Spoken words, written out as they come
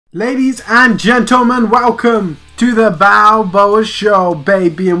Ladies and gentlemen, welcome to the BAYLEY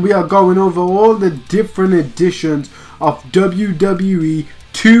baby, and we are going over all the different editions of WWE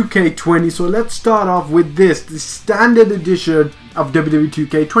 2K20. So let's start off with this, the standard edition of WWE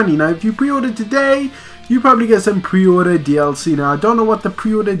 2K20. Now if you pre-order today, you probably get some pre-order DLC. Now I don't know what the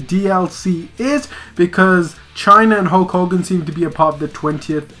pre-order DLC is because Chyna and Hulk Hogan seem to be a part of the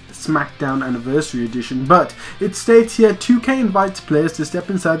 20th Smackdown Anniversary Edition, but it states here 2K invites players to step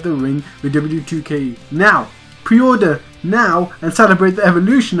inside the ring with WWE 2K now. Pre-order now and celebrate the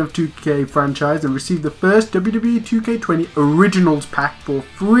evolution of 2K franchise and receive the first WWE 2K20 Originals pack for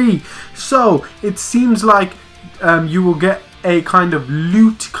free. So it seems like you will get a kind of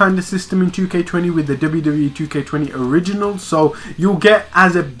loot kind of system in 2K20 with the WWE 2K20 Originals. So you'll get,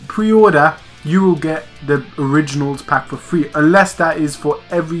 as a pre-order, you will get the Originals pack for free, unless that is for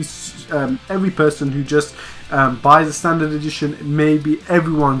every person who just buys a standard edition. Maybe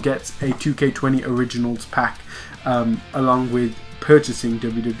everyone gets a 2K20 Originals pack along with purchasing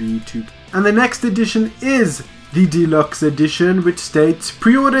WWE 2K. And the next edition is the Deluxe Edition, which states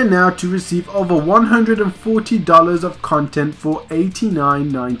pre-order now to receive over $140 of content for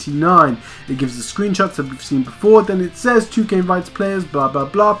 $89.99. It gives the screenshots that we've seen before. Then it says 2K invites players, blah blah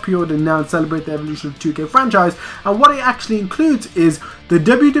blah, pre-order now and celebrate the evolution of 2K franchise. And what it actually includes is the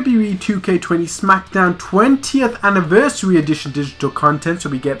WWE 2K20 Smackdown 20th Anniversary Edition digital content. So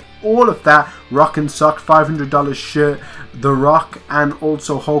we get all of that, Rock and Sock, $500 shirt, The Rock, and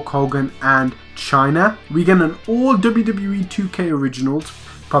also Hulk Hogan and Chyna. We get an all WWE 2K Originals,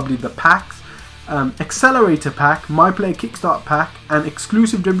 probably the packs, Accelerator pack, My Player Kickstart pack, and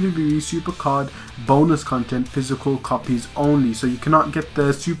exclusive WWE Supercard bonus content, physical copies only. So you cannot get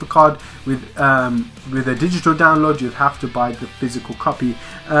the Supercard with a digital download. You'd have to buy the physical copy.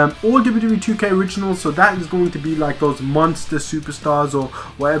 All WWE 2K Originals, so that is going to be like those monster superstars or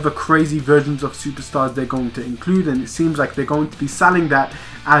whatever crazy versions of superstars they're going to include, and it seems like they're going to be selling that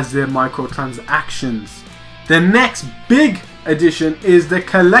as their microtransactions. The next big edition is the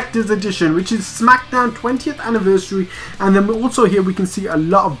Collector's Edition, which is Smackdown 20th Anniversary, and then also here we can see a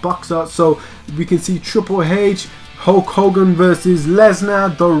lot of box art. So we can see Triple H, Hulk Hogan versus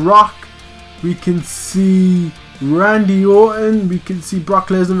Lesnar, The Rock, we can see Randy Orton, we can see Brock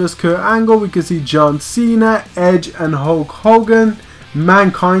Lesnar versus Kurt Angle, we can see John Cena, Edge and Hulk Hogan,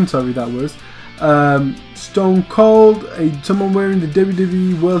 Mankind, sorry that was, Stone Cold, someone wearing the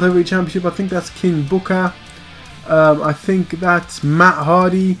WWE World Heavyweight Championship, I think that's King Booker, I think that's Matt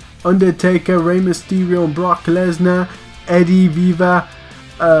Hardy, Undertaker, Rey Mysterio and Brock Lesnar, Eddie Viva,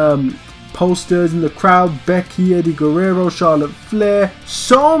 posters in the crowd, Becky, Eddie Guerrero, Charlotte Flair,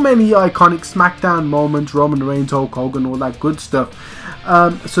 so many iconic Smackdown moments, Roman Reigns, Hulk Hogan, all that good stuff.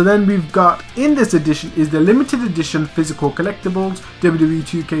 So then we've got, in this edition is the limited edition physical collectibles, WWE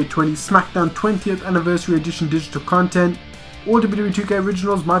 2K20 Smackdown 20th Anniversary Edition digital content, all WWE 2K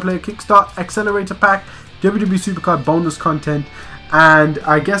Originals, My Player Kickstart, Accelerator pack, WWE Supercard bonus content, and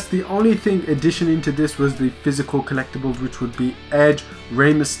I guess the only thing addition into this was the physical collectibles, which would be Edge,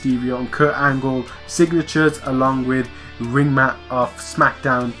 Rey Mysterio and Kurt Angle signatures, along with ring mat of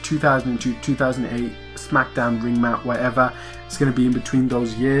SmackDown 2002, 2008 SmackDown ring mat, whatever. It's going to be in between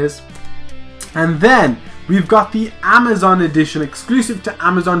those years. And then we've got the Amazon edition, exclusive to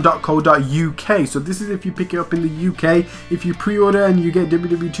Amazon.co.uk. So this is if you pick it up in the UK. If you pre-order and you get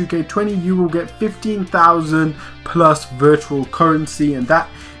WWE 2K20, you will get 15,000 plus virtual currency, and that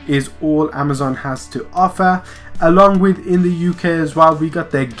is all Amazon has to offer. Along with, in the UK as well, we got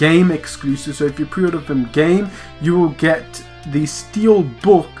their game exclusive. So if you pre-order from game, you will get the Steel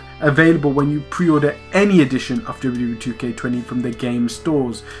Book available when you pre-order any edition of WWE 2K20 from the game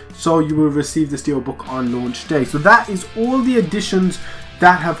stores. So you will receive the Steelbook on launch day. So that is all the editions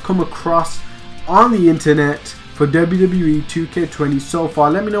that have come across on the internet for WWE 2K20 so far.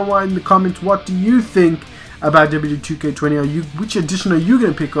 Let me know in the comments, what do you think about WWE 2K20? Which edition are you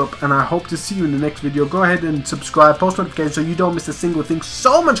going to pick up? And I hope to see you in the next video. Go ahead and subscribe, post notifications so you don't miss a single thing.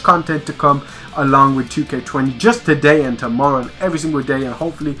 So much content to come along with 2K20 just today and tomorrow and every single day, and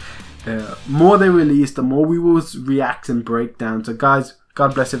hopefully the more they release, the more we will react and break down. So guys,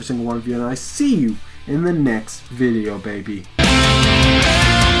 God bless every single one of you, and I see you in the next video, baby.